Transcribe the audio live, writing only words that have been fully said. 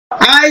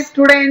Hi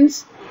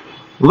students,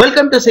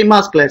 welcome to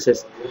Sima's classes.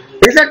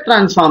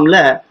 Z-transformல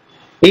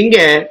இங்க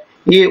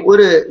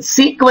ஒரு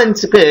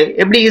சீக்வென்ஸ்க்கு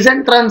எப்படி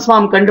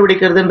Z-transform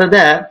கண்டுபிடிக்கிறதுன்றத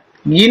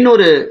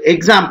இன்னொரு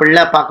எக்ஸாம்பிள்ல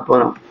பார்க்க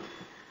போறோம்.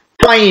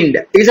 Find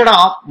Z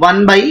of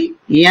 1 by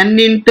n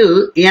into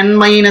n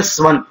minus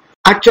 1.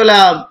 ஆக்சுவலா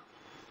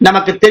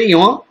நமக்கு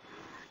தெரியும்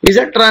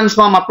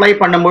Z-transform அப்ளை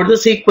பண்ணும்போது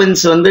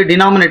சீக்வென்ஸ் வந்து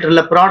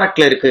டினாமினேட்டர்ல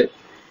ப்ராடக்ட்ல இருக்கு.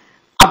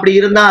 அப்படி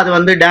இருந்தா அது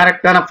வந்து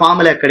டைரக்டான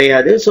ஃபார்முலா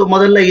கிடையாது. சோ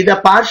முதல்ல இத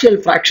பார்ஷியல்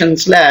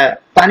ஃபிராக்ஷன்ஸ்ல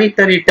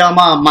தனித்தனி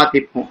டேர்மா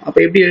மாத்திப்போம். அப்ப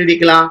எப்படி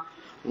எழுதிக்கலாம்?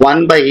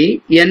 1 by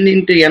n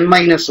into n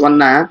minus 1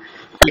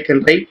 I can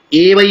write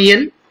a by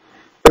n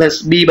plus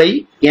b by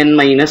n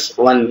minus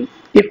 1.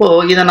 இப்போ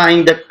இத நான்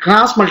இந்த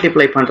கிராஸ்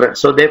மல்டிப்ளை பண்றேன்.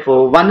 So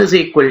therefore 1 is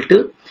equal to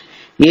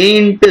a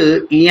into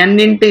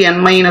n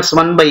minus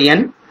 1 by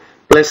n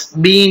plus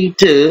b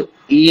into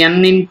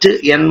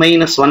n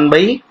minus 1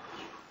 by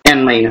n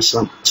minus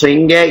 1. So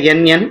இங்க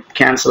n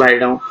cancel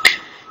ஆயிடும்.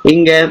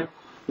 இங்க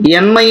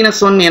n minus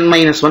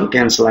 1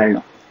 cancel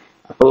ஆயிடும்.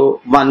 அப்போ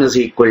 1 is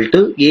equal to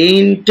a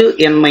into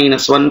n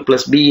minus 1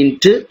 plus b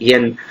into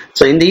n.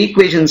 So இந்த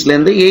equationsல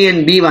இருந்து a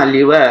and b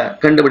வேல்யூவை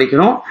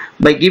கண்டுபிடிக்கணும்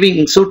by giving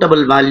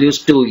suitable values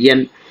to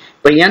n.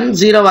 இப்போ n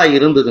 0வா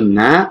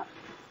இருந்ததுன்னா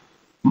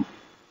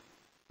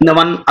இந்த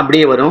 1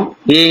 அப்படியே வரும்.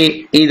 a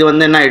இது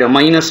வந்து என்ன ஆயிடும்?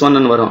 -1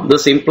 ன்னு வரும்.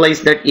 This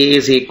implies that a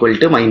is equal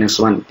to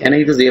 -1. ஏன்னா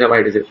இது 0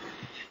 ஆயிடுது.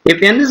 If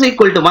n is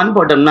equal to 1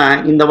 போட்டோம்னா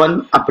இந்த 1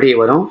 அப்படியே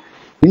வரும்.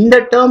 இந்த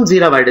டேர்ம்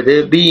 0 ஆயிடுது.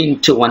 b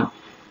into 1.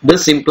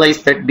 This implies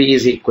that b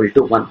is equal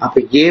to 1.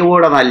 அப்ப a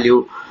ஓட வேல்யூ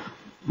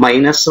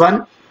 -1,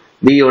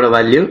 b ஓட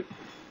வேல்யூ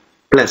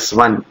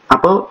 +1.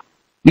 அப்போ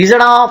z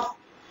of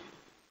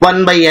 1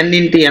 by n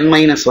into n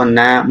minus 1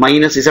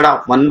 minus z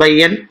of 1 by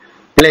n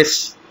plus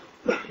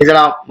z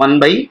of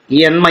 1 by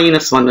n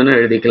minus 1 ன்னு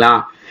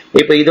எழுதிக்கலாம்.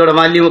 இப்போ இதோட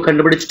value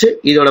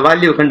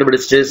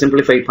கண்டுபிடிச்சிட்டு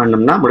simplify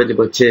பண்ணோம்னா முடிஞ்சு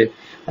போச்சு.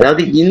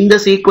 அதாவது இந்த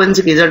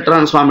சீக்வென்ஸுக்கு Z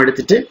transform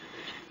எடுத்துட்டு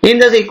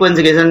இந்த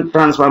சீக்வென்ஸுக்கு Z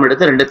transform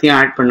எடுத்து ரெண்டுத்தையும்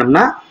ஆட்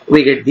பண்ணோம்னா we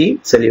get the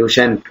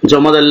solution. So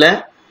முதல்ல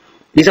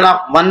Z of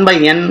 1 by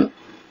n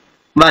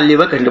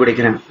வேல்யூவை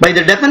கண்டுபிடிக்கிறேன். By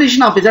the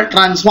definition of Z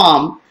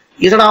transform,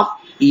 Z of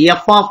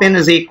f of n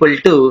is equal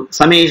to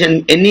summation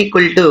n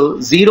equal to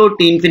 0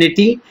 to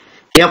infinity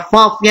f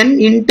of n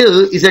into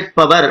z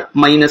power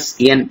minus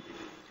n.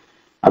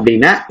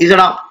 அப்படின்னா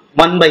Z of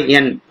 1 by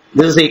n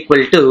this is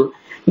equal to,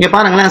 இங்க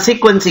பாருங்களேன்,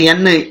 sequence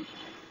n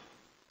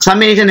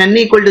summation n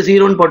equal to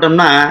 0 ன்னு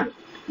போட்டோம்னா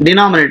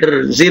denominator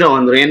 0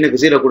 வந்துடும், n க்கு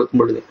 0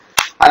 கொடுக்கும் பொழுது.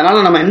 அதனால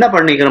நம்ம என்ன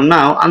பண்ணிக்கிறோம்னா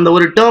அந்த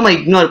ஒரு டேர்மை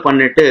இக்னோர்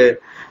பண்ணிட்டு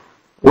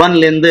 1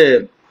 ல இருந்து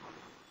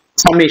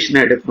சம்மேஷன்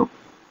எடுக்கணும்.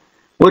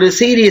 ஒரு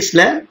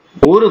சீரீஸ்ல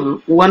ஒரு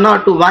 1 or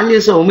 2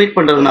 வேல்யூஸை ஒமிட்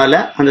பண்றதுனால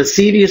அந்த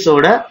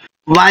சீரீஸோட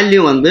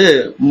வேல்யூ வந்து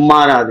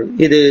மாறாது.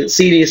 இது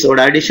சீரீஸோட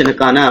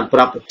அடிஷனுக்கான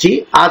ப்ராப்பர்ட்டி.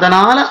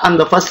 அதனால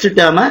அந்த ஃபர்ஸ்ட்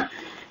டேர்மை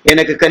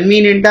எனக்கு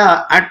கன்வீனியன்ட்டா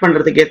ஆட்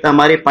பண்றதுக்கு ஏத்த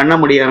மாதிரி பண்ண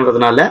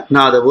முடியாதுன்றதுனால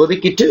நான் அதை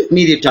ஒதுக்கிட்டு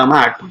மீதி டேர்மை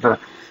ஆட்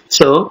பண்றேன்.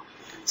 So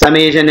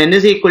summation n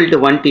is equal to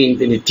 1 to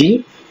infinity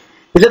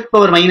z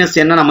power minus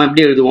n நம்ம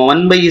எப்படி எழுதுவோம்?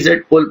 1 by z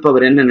whole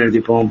power n ன்னு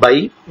எழுதிப்போம் by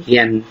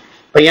n.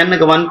 இப்போ n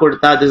க்கு 1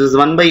 கொடுத்தா this is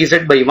 1 by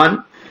z by 1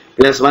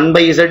 plus 1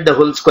 by z the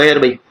whole square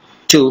by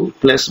 2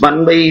 plus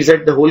 1 by z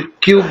the whole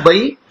cube by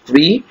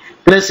 3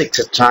 plus etc.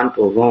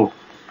 போகும்.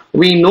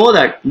 We know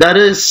that there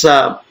is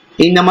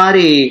இந்த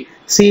மாதிரி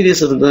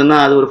series இருந்ததுன்னா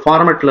அது ஒரு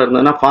ஃபார்மேட்ல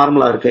இருந்ததுன்னா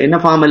ஃபார்முலா இருக்கு. என்ன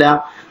formula?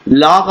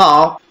 log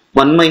of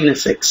 1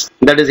 minus x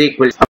that is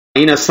equal to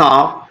minus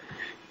of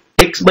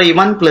x by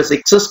 1 plus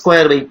x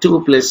square by 2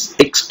 plus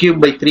x cube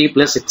by 3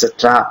 plus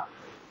etc.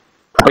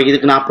 அப்ப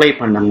இதுக்கு நான் அப்ளை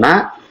பண்ணோம்னா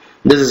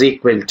this is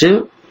equal to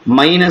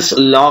minus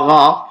log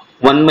of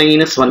 1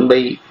 minus 1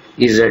 by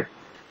z.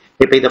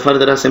 இப்ப இதை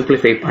ஃபர்தரா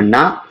simplify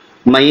பண்ணா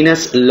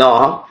minus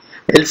log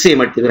LCM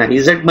எடுத்துக்கிறேன்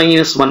z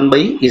minus 1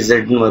 by z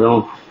ன்னு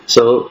வரும்.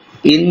 ஸோ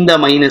இந்த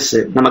மைனஸ்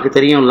நமக்கு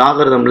தெரியும்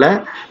லாகரிதம்ல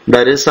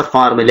there is a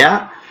formula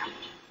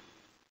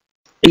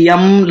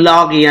m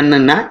log n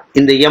ன்னா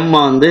இந்த m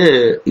வந்து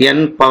n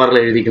பவர்ல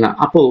எழுதிக்கலாம்.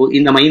 அப்போ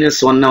இந்த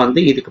 -1 வந்து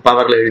இதுக்கு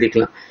பவர்ல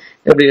எழுதிக்கலாம்.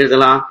 எப்படி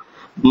எழுதலாம்?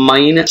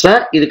 மைனஸ்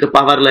இதுக்கு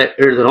பவர்ல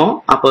எழுதுறோம்.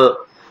 அப்போ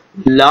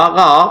log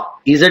of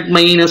z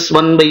minus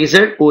 1 by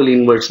z whole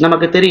inverse.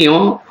 நமக்கு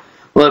தெரியும்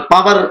ஒரு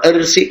பவர்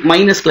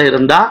மைனஸ்ல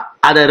இருந்தா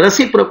அதை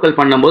ரெசிப்ரோக்கல்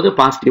பண்ணும்போது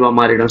பாசிட்டிவா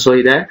மாறிடும். ஸோ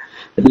இதை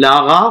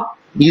log of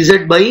z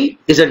by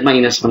z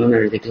minus 1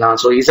 எழுதிக்கலாம்.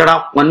 So z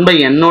of 1 by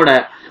n ஓட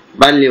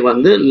வேல்யூ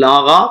வந்து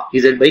log of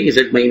z by z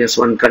minus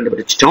 1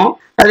 கண்டுபிடிச்சிட்டோம்.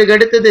 அதுக்கு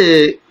அடுத்தது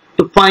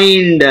to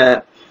find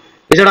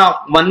z of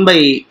 1 by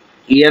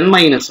n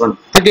minus 1.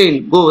 Again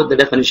go with the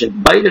definition.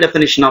 By the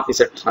definition of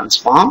z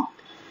transform,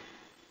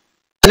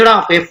 z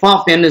of f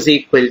of n is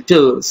equal to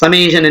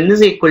summation n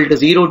is equal to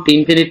 0 to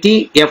infinity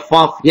f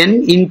of n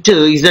into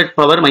z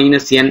power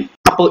minus n.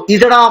 அப்போ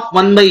z of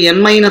 1 by n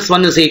minus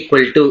 1 is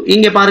equal to,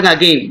 இங்க பாருங்க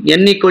again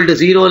n equal to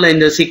 0 ல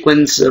இந்த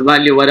sequence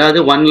value வராது,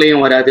 1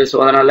 லயும் வராது. So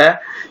அதனால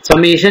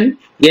summation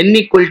n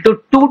equal to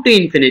 2 to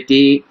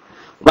infinity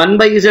 1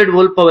 by z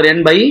whole power n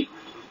by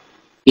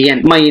n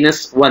minus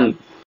 1.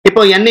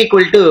 இப்போ n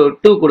equal to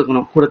 2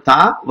 கொடுக்கணும். கொடுத்தா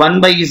 1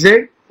 by z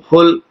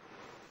whole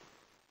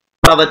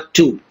power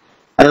 2.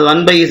 அது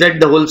 1 by z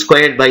the whole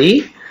squared by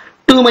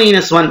 2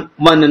 minus 1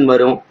 1 ன்னு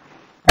வரும்.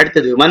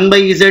 அடுத்தது 1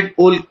 by z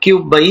whole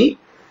cube by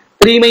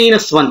 3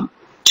 minus 1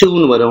 2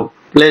 ன்னு வரும்.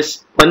 plus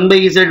 1 by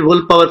z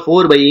whole power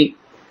 4 by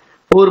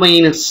 4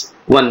 minus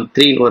 1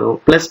 3 ன்னு வரும்.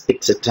 plus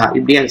etc.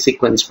 இப்படியே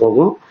சீக்வென்ஸ்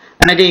போகும்.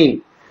 and again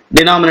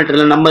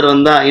denominatorல நம்பர்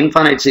வந்தா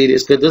infinite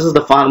seriesக்கு this is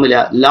the formula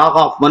log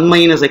of 1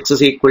 minus x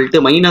is equal to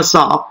minus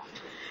of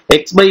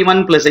x by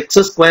 1 plus x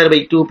square by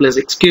 2 plus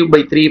x cube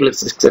by 3 plus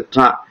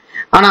etc.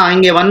 ஆனா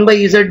இங்க 1 by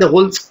z the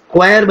whole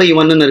square by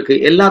 1 ன்னு இருக்கு.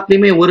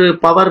 எல்லாத்துலயுமே ஒரு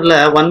பவர்ல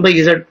 1 by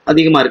z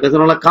அதிகமா இருக்கு.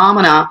 அதனால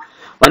காமனா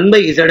 1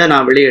 by z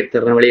நான் வெளியே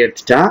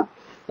எடுத்துட்டா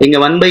இங்க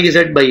 1 by z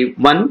by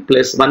 1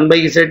 plus 1 by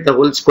z the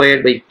whole square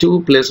by 2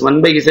 plus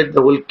 1 by z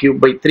the whole cube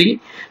by 3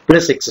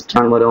 plus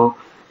etc. வரும்.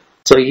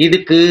 so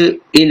இதுக்கு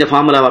இந்த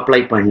ஃபார்முலாவை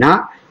அப்ளை பண்ணா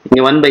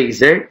இங்க 1 by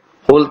z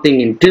whole thing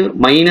into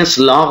minus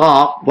log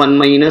of 1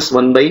 minus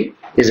 1 by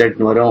z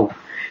வரும்.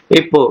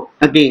 இப்போ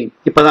again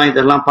இப்பதான்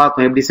இதெல்லாம்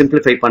பார்க்கணும் எப்படி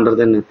சிம்பிளிஃபை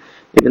பண்றதுன்னு.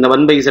 இப்போ இந்த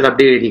 1 by z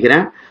அப்படியே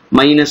எழுதிக்கிறேன்.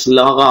 மைனஸ்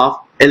log of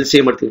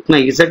LCM எடுத்துக்கிட்டா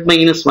z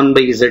minus 1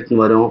 by z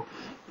ன்னு வரும்.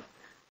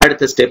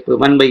 அடுத்த ஸ்டெப்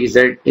 1 by z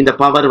இந்த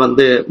பவர்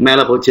வந்து மேல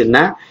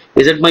போச்சுன்னா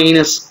z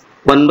minus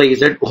 1 by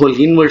z whole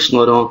inverse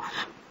வரும்.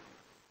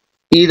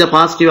 இத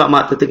பாசிட்டிவா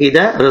மாத்ததுக்கு இத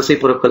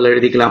ரெசிப்ரோக்கல்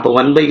எழுதிக்கலாம். அப்போ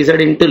 1 by z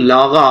into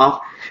log of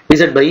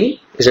z by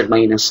z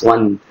minus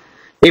 1.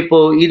 இப்போ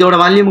இதோட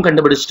வால்யூம்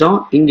கண்டுபிடிச்சிட்டோம்.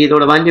 இங்க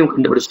இதோட வால்யூம்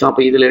கண்டுபிடிச்சிட்டோம்.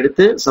 அப்ப இதுல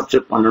எடுத்து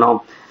சப்ஸ்டிட்யூட் பண்ணணும்.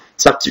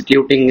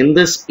 substituting in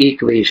this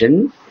equation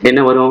என்ன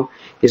வரும்?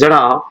 z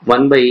of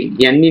 1 by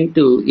n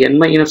into n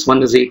minus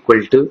 1 is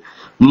equal to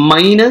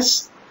minus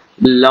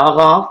log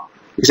of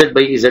z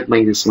by z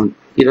minus 1.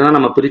 இதெல்லாம்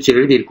நம்ம பிரிச்சு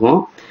எழுதி இருக்கோம்.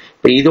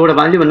 இப்போ இதோட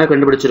வேல்யூ என்ன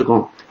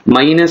கண்டுபிடிச்சிருக்கோம்?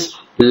 minus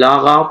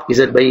log of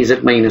z by z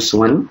minus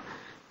 1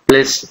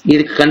 plus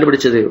இதுக்கு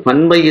கண்டுபிடிச்சது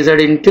 1 by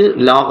z into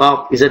log of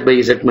z by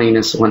z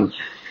minus 1.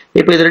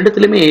 இப்போ இது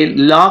ரெண்டுத்துலயுமே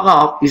log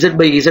of z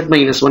by z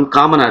minus 1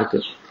 காமனா இருக்கு.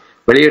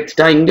 வெளியே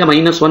எடுத்துட்டா இங்க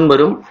 -1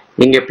 வரும்,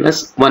 இங்க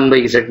 +1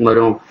 by z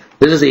வரும்.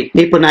 this is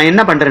இப்போ நான்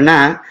என்ன பண்றேன்னா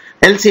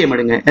LCM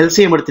எடுங்க.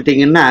 LCM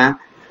எடுத்துட்டீங்கன்னா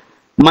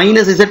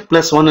 -z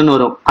 + 1 ன்னு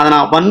வரும். அத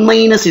நான்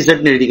 1 - z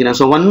ன்னு எழுதிக்கிறேன்.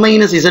 so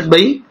 1 - z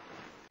by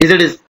z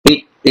is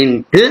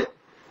into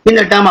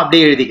இந்த டேர்ம்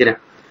அப்படியே எழுதிக்கிறேன்.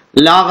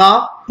 log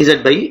of z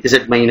by z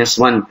minus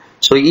 1.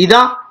 so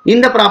இதான்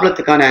இந்த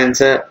ப்ராப்ளத்துக்கான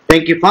answer.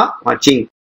 thank you for watching.